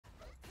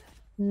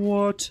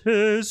What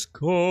is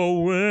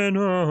going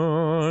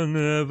on,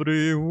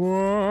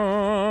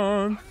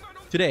 everyone?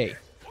 Today,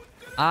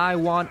 I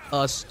want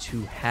us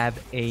to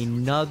have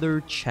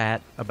another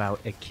chat about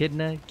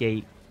Echidna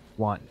Gate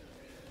 1.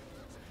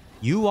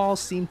 You all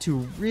seem to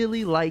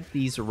really like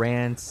these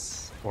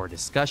rants or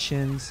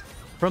discussions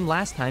from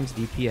last time's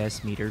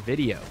DPS meter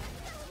video.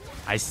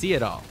 I see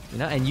it all,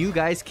 and you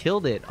guys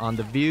killed it on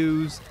the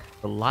views,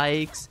 the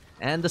likes,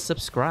 and the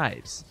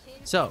subscribes.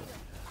 So,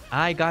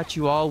 I got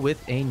you all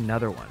with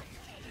another one.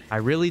 I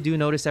really do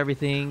notice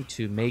everything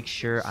to make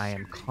sure I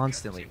am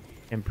constantly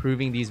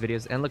improving these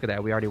videos. And look at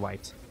that, we already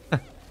wiped.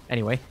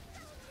 Anyway,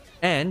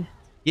 and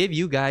give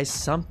you guys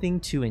something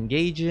to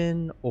engage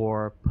in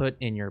or put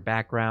in your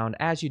background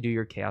as you do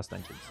your Chaos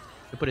Dungeons.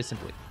 To put it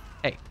simply,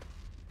 hey,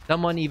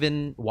 someone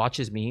even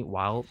watches me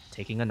while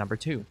taking a number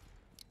 2.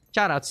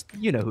 Shoutouts,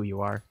 you know who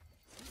you are.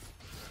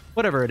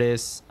 Whatever it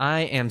is, I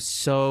am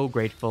so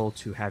grateful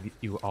to have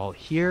you all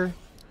here,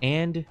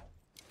 and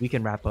we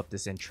can wrap up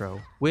this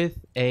intro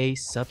with a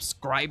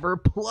subscriber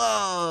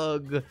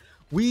plug.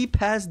 We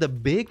passed the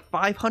big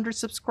 500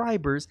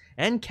 subscribers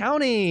and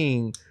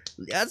counting.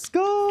 Let's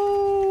go.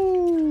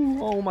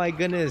 Oh my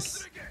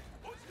goodness.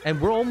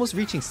 And we're almost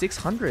reaching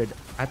 600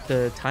 at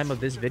the time of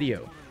this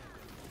video.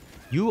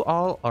 You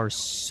all are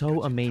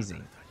so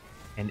amazing.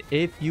 And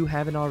if you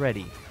haven't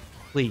already,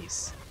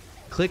 please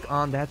click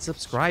on that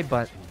subscribe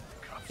button.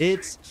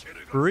 It's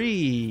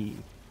free.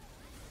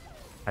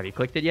 Have you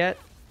clicked it yet?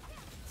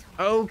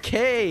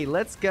 Okay,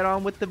 let's get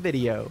on with the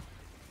video.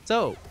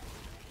 So,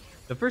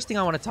 the first thing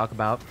I want to talk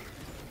about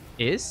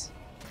is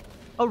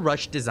a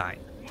rush design.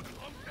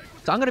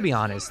 So I'm going to be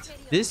honest,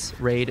 this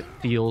raid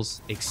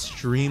feels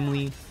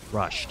extremely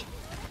rushed.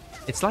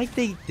 It's like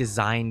they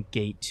designed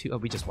Gate 2. Oh,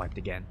 we just wiped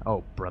again.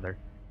 Oh, brother.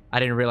 I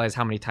didn't realize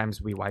how many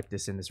times we wiped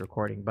this in this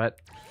recording, but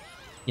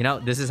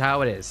this is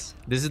how it is.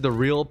 This is the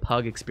real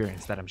pug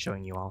experience that I'm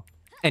showing you all.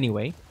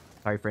 Anyway,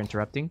 sorry for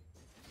interrupting.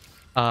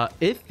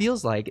 It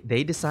feels like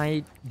they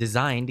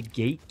designed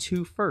Gate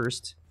 2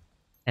 first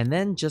and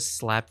then just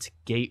slapped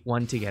Gate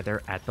 1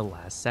 together at the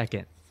last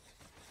second.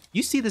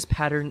 You see this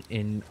pattern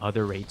in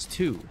other raids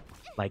too,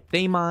 like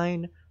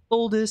Thamine,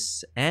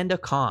 Boldus, and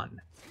Akan,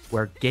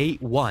 where Gate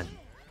 1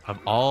 of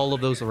all of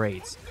those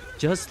raids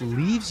just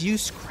leaves you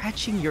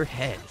scratching your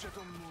head,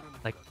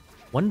 like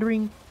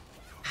wondering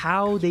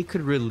how they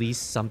could release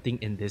something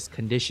in this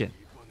condition.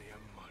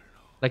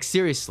 Like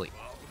seriously,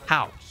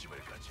 how?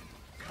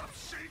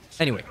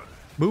 Anyway,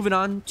 moving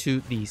on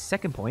to the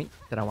second point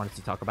that I wanted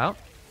to talk about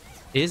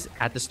is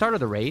at the start of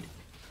the raid,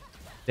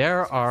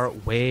 there are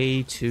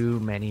way too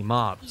many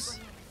mobs.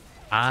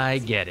 I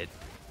get it.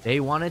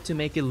 They wanted to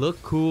make it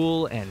look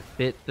cool and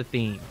fit the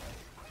theme.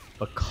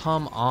 But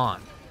come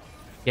on.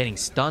 Getting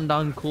stunned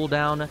on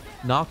cooldown,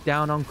 knocked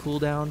down on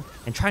cooldown,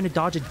 and trying to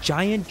dodge a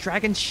giant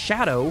dragon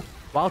shadow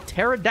while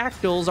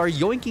pterodactyls are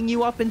yoinking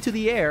you up into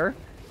the air.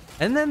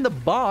 And then the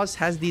boss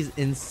has these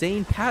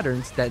insane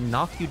patterns that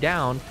knock you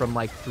down from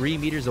like 3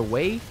 meters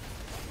away.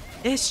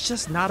 It's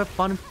just not a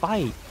fun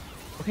fight.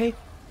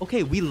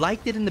 Okay, we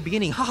liked it in the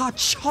beginning. Haha,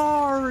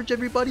 charge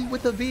everybody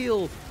with the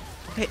veil.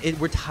 Okay,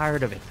 we're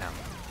tired of it now.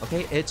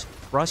 Okay, it's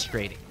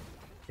frustrating.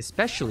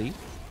 Especially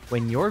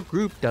when your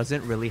group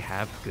doesn't really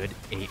have good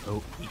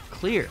AoE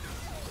clear.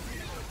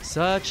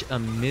 Such a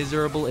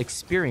miserable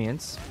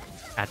experience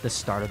at the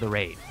start of the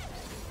raid.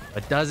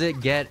 But does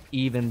it get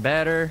even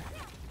better?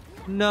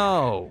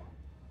 No.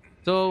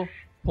 So,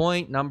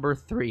 point number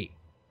 3.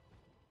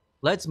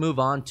 Let's move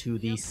on to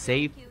the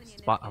safe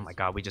spot. Oh my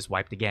god, we just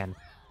wiped again.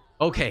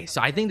 Okay, so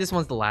I think this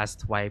one's the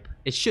last wipe.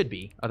 It should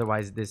be,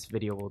 otherwise this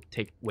video will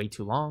take way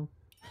too long.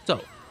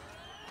 So,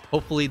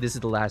 hopefully this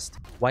is the last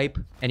wipe.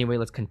 Anyway,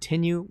 let's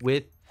continue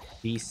with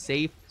the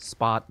safe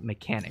spot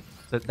mechanic.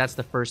 So that's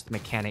the first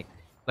mechanic,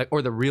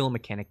 or the real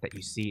mechanic that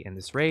you see in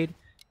this raid.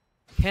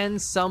 Can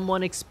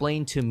someone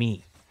explain to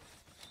me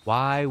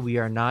why we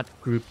are not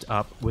grouped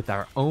up with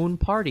our own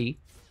party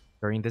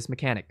during this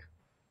mechanic?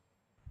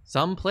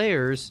 Some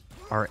players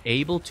are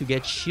able to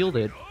get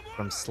shielded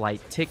from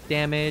slight tick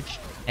damage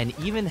and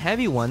even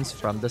heavy ones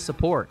from the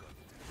support,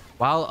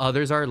 while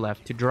others are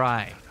left to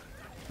dry.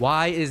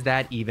 Why is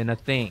that even a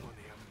thing?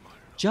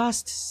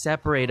 Just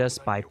separate us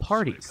by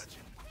parties.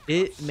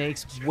 It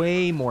makes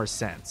way more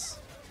sense.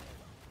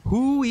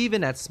 Who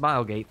even at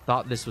Smilegate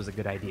thought this was a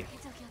good idea?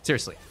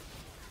 Seriously.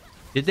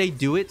 Did they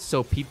do it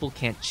so people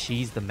can't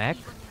cheese the mech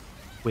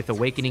with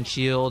Awakening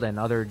Shield and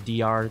other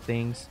DR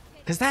things?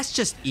 Because that's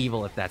just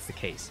evil if that's the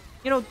case.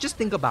 Just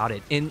think about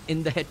it.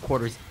 In the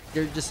headquarters,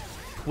 they're just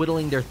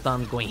twiddling their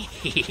thumbs going,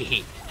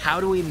 hehehe. How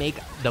do we make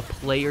the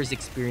player's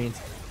experience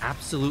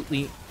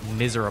absolutely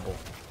miserable?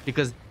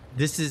 Because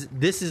this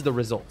is the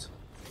result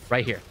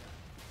right here.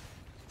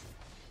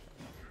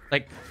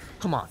 Like,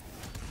 come on.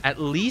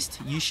 At least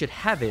you should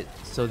have it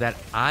so that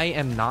I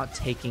am not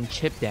taking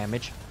chip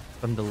damage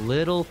from the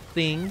little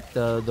thing,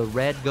 the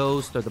red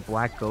ghost or the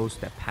black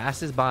ghost that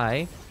passes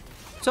by.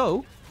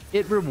 So,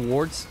 it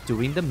rewards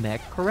doing the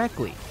mech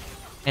correctly.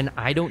 And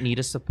I don't need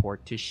a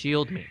support to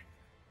shield me.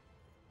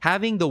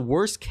 Having the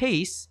worst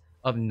case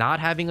of not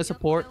having a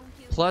support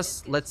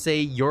plus let's say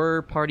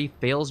your party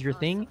fails your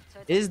thing,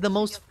 is the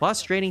most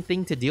frustrating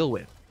thing to deal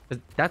with.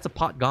 That's a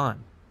pot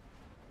gone.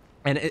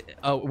 And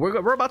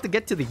we're about to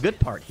get to the good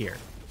part here.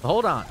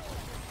 Hold on.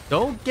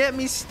 Don't get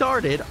me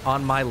started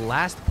on my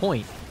last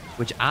point,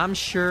 which I'm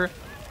sure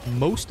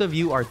most of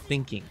you are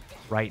thinking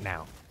right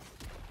now.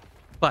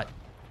 But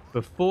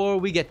before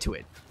we get to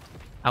it,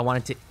 I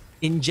wanted to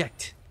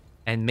inject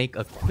and make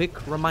a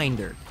quick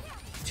reminder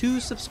to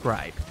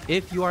subscribe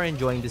if you are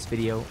enjoying this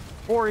video,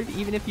 or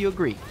even if you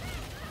agree.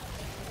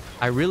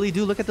 I really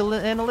do look at the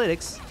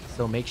analytics,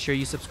 so make sure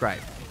you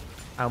subscribe.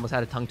 I almost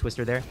had a tongue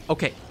twister there.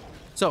 Okay,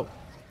 so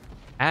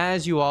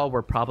as you all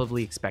were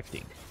probably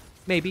expecting,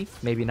 maybe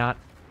not,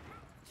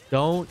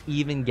 don't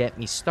even get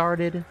me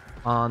started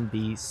on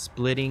the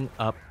splitting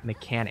up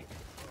mechanic.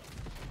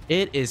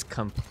 It is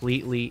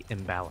completely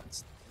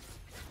imbalanced.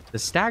 The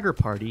stagger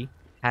party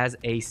has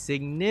a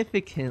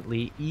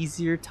significantly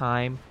easier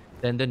time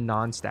than the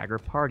non-stagger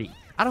party.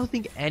 I don't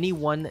think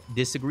anyone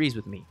disagrees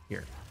with me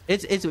here.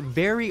 It's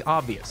very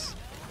obvious.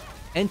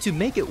 And to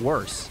make it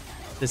worse,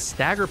 the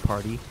stagger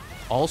party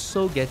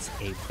also gets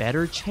a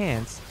better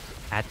chance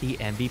at the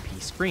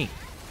MVP screen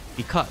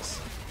because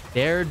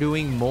they're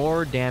doing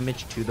more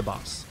damage to the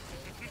boss.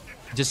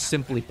 Just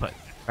simply put,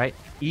 right?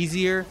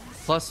 Easier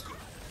plus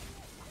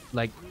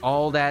like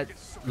all that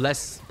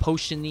less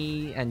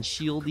potion-y and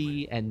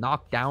shieldy and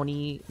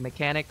knockdown-y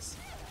mechanics,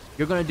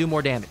 you're gonna do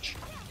more damage.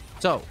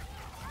 So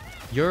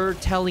you're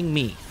telling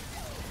me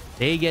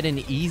they get an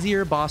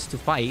easier boss to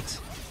fight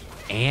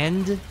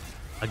and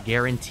a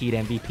guaranteed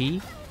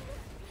MVP?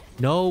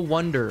 No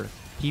wonder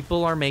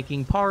people are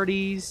making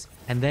parties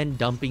and then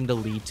dumping the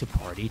lead to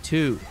party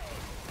 2.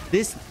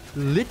 This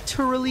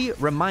literally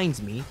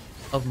reminds me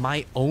of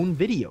my own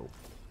video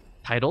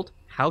titled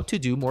How to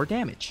Do More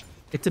Damage.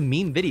 It's a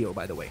meme video,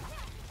 by the way.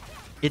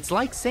 It's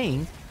like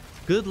saying,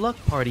 good luck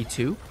party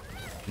 2,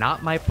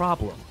 not my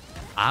problem.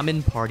 I'm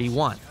in party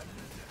 1.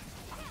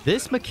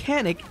 This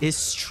mechanic is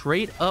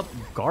straight up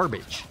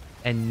garbage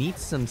and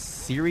needs some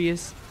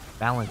serious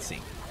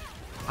balancing.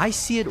 I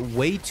see it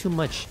way too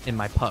much in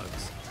my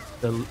pugs.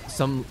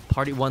 Some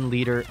party 1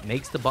 leader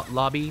makes the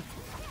lobby,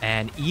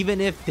 and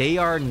even if they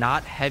are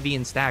not heavy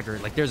and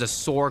staggered, like there's a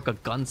Sork, a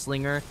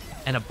gunslinger,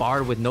 and a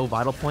bard with no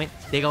vital point,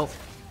 they go,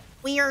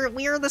 we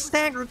are the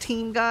stagger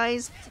team,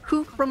 guys.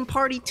 Who from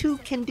party 2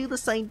 can do the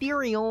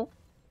sidereal?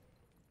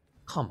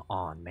 Come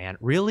on, man.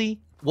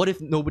 Really? What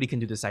if nobody can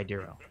do the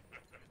sidereal?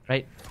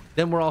 Right?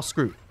 Then we're all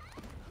screwed.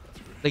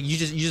 Like you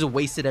just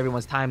wasted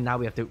everyone's time. Now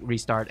we have to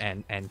restart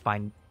and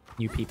find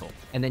new people.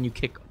 And then you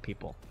kick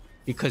people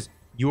because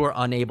you are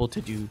unable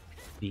to do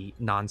the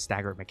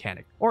non-stagger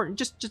mechanic. Or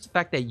just the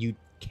fact that you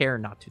care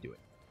not to do it.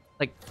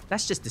 Like,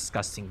 that's just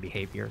disgusting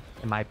behavior,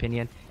 in my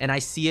opinion. And I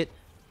see it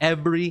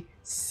every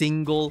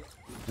single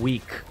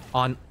week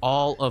on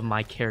all of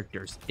my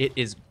characters. It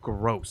is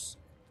gross.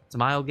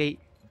 Smilegate,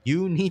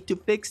 you need to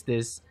fix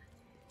this.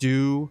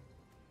 Do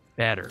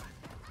better.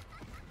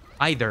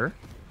 Either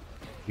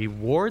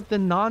reward the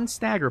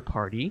non-stagger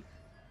party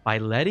by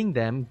letting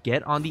them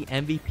get on the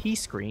MVP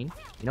screen,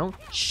 you know,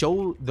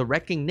 show the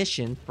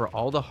recognition for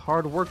all the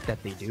hard work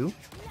that they do,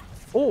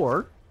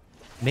 or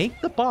make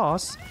the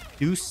boss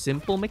do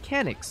simple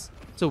mechanics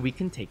so we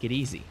can take it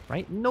easy,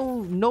 right?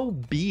 No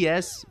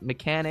BS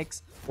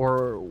mechanics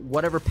or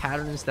whatever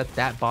patterns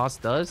that boss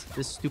does,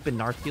 this stupid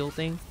Narfield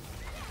thing.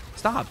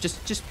 Stop,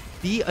 just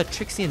be a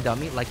Trixie and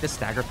dummy like the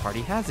stagger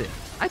party has it.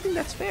 I think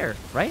that's fair,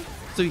 right?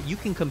 So you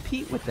can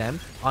compete with them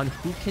on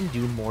who can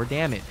do more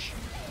damage.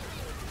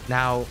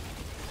 Now,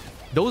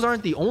 those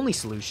aren't the only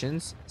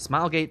solutions.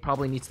 Smilegate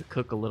probably needs to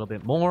cook a little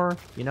bit more,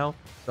 you know?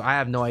 So I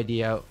have no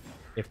idea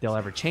if they'll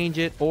ever change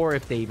it or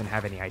if they even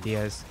have any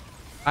ideas.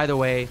 Either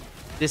way,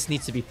 this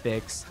needs to be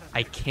fixed.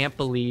 I can't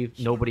believe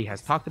nobody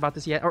has talked about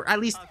this yet, or at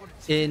least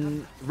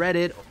in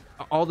Reddit,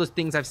 all the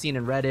things I've seen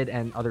in Reddit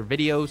and other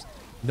videos,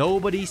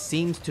 nobody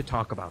seems to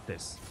talk about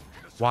this.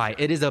 Why?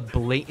 It is a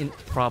blatant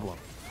problem.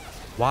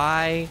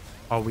 Why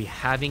are we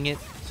having it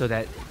so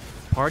that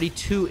party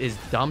 2 is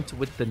dumped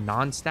with the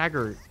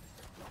non-stagger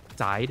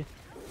side,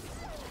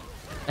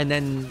 and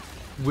then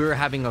we're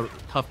having a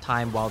tough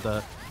time while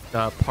the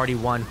party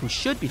 1 who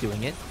should be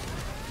doing it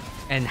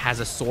and has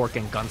a Sork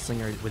and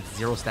gunslinger with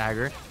 0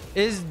 stagger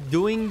is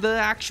doing the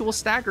actual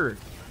stagger?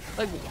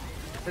 Like,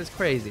 that's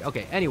crazy.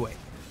 Okay, anyway,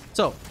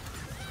 so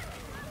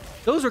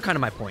those were kind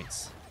of my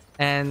points,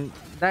 and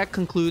that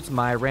concludes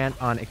my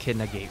rant on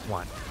Echidna Gate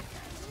 1.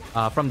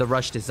 From the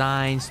rush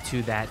designs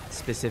to that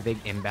specific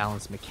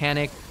imbalance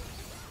mechanic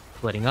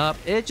splitting up,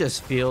 it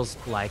just feels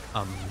like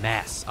a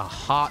mess, a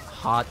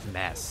hot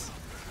mess.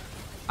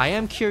 I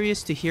am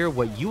curious to hear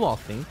what you all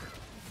think.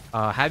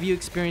 Have you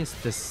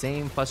experienced the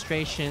same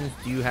frustrations?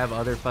 Do you have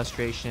other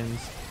frustrations?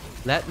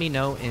 Let me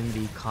know in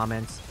the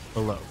comments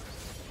below.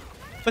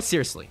 But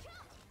seriously,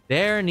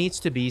 there needs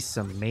to be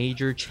some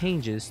major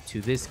changes to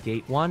this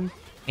Gate 1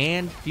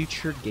 and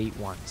future Gate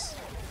 1s.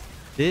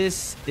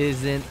 This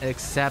isn't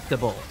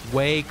acceptable.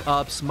 Wake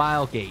up,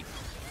 Smilegate,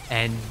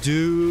 and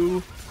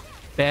do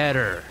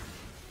better.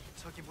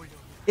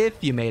 If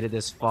you made it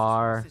this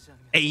far,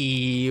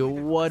 Hey,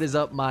 what is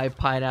up, my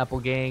pineapple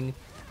gang?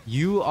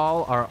 You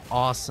all are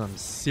awesome,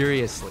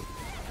 seriously.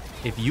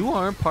 If you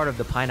aren't part of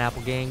the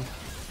pineapple gang,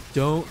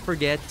 don't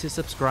forget to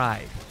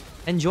subscribe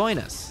and join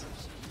us.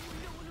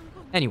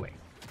 Anyway,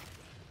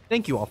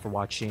 thank you all for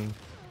watching.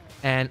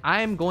 And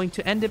I'm going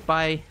to end it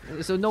by...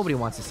 So nobody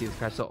wants to see this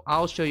crash, so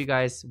I'll show you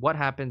guys what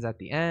happens at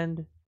the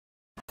end.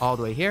 All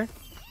the way here.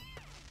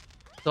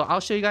 So I'll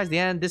show you guys the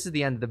end. This is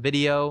the end of the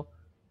video.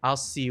 I'll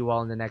see you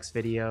all in the next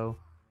video.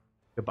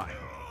 Goodbye.